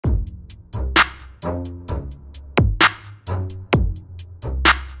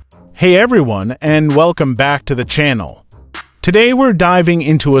Hey everyone, and welcome back to the channel. Today we're diving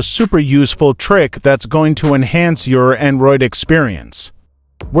into a super useful trick that's going to enhance your Android experience.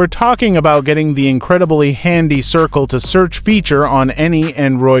 We're talking about getting the incredibly handy circle to search feature on any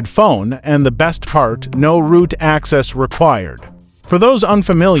Android phone, and the best part, no root access required. For those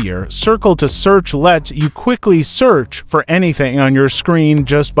unfamiliar, circle to search lets you quickly search for anything on your screen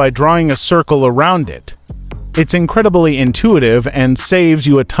just by drawing a circle around it. It's incredibly intuitive and saves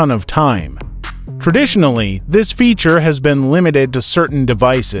you a ton of time. Traditionally, this feature has been limited to certain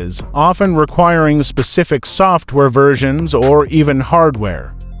devices, often requiring specific software versions or even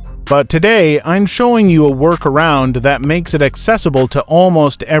hardware. But today, I'm showing you a workaround that makes it accessible to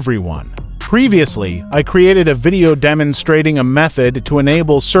almost everyone. Previously, I created a video demonstrating a method to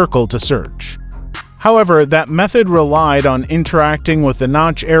enable circle to search. However, that method relied on interacting with the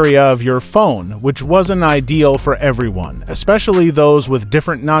notch area of your phone, which wasn't ideal for everyone, especially those with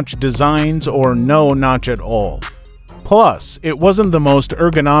different notch designs or no notch at all. Plus, it wasn't the most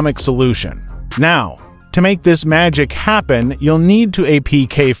ergonomic solution. Now, to make this magic happen, you'll need two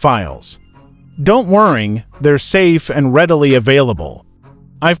APK files. Don't worry, they're safe and readily available.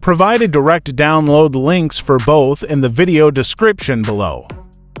 I've provided direct download links for both in the video description below.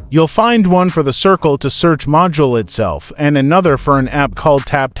 You'll find one for the circle to search module itself and another for an app called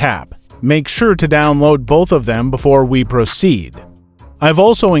TapTap. Make sure to download both of them before we proceed. I've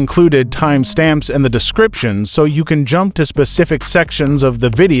also included timestamps in the description so you can jump to specific sections of the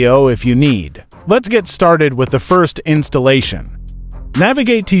video if you need. Let's get started with the first installation.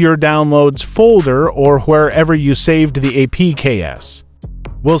 Navigate to your Downloads folder or wherever you saved the APKs.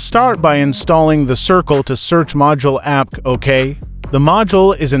 We'll start by installing the Circle to Search module app, okay? The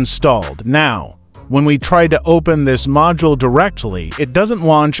module is installed. Now, when we try to open this module directly, it doesn't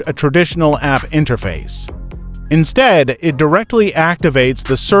launch a traditional app interface. Instead, it directly activates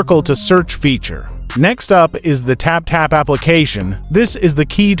the Circle to Search feature. Next up is the TapTap application. This is the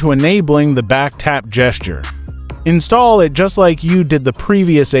key to enabling the back tap gesture. Install it just like you did the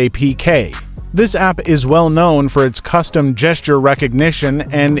previous APK. This app is well known for its custom gesture recognition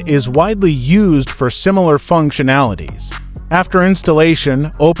and is widely used for similar functionalities. After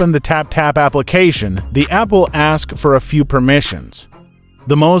installation, open the TapTap application. The app will ask for a few permissions.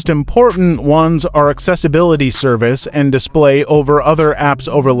 The most important ones are accessibility service and display over other apps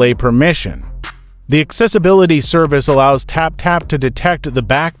overlay permission. The accessibility service allows TapTap to detect the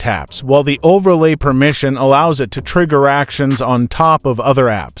back taps, while the overlay permission allows it to trigger actions on top of other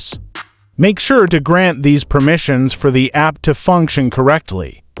apps. Make sure to grant these permissions for the app to function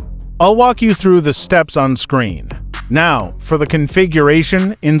correctly. I'll walk you through the steps on screen. Now, for the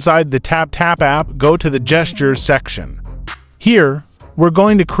configuration, inside the TapTap app, go to the Gestures section. Here, we're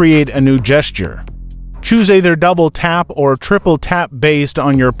going to create a new gesture. Choose either double tap or triple tap based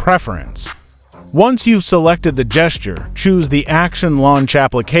on your preference. Once you've selected the gesture, choose the Action Launch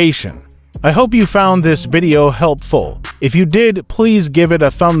application. I hope you found this video helpful. If you did, please give it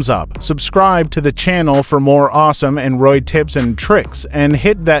a thumbs up, subscribe to the channel for more awesome Android tips and tricks, and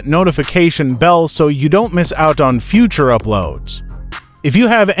hit that notification bell so you don't miss out on future uploads. If you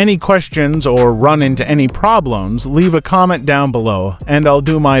have any questions or run into any problems, leave a comment down below, and I'll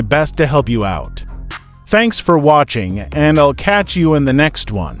do my best to help you out. Thanks for watching, and I'll catch you in the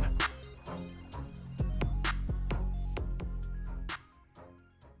next one.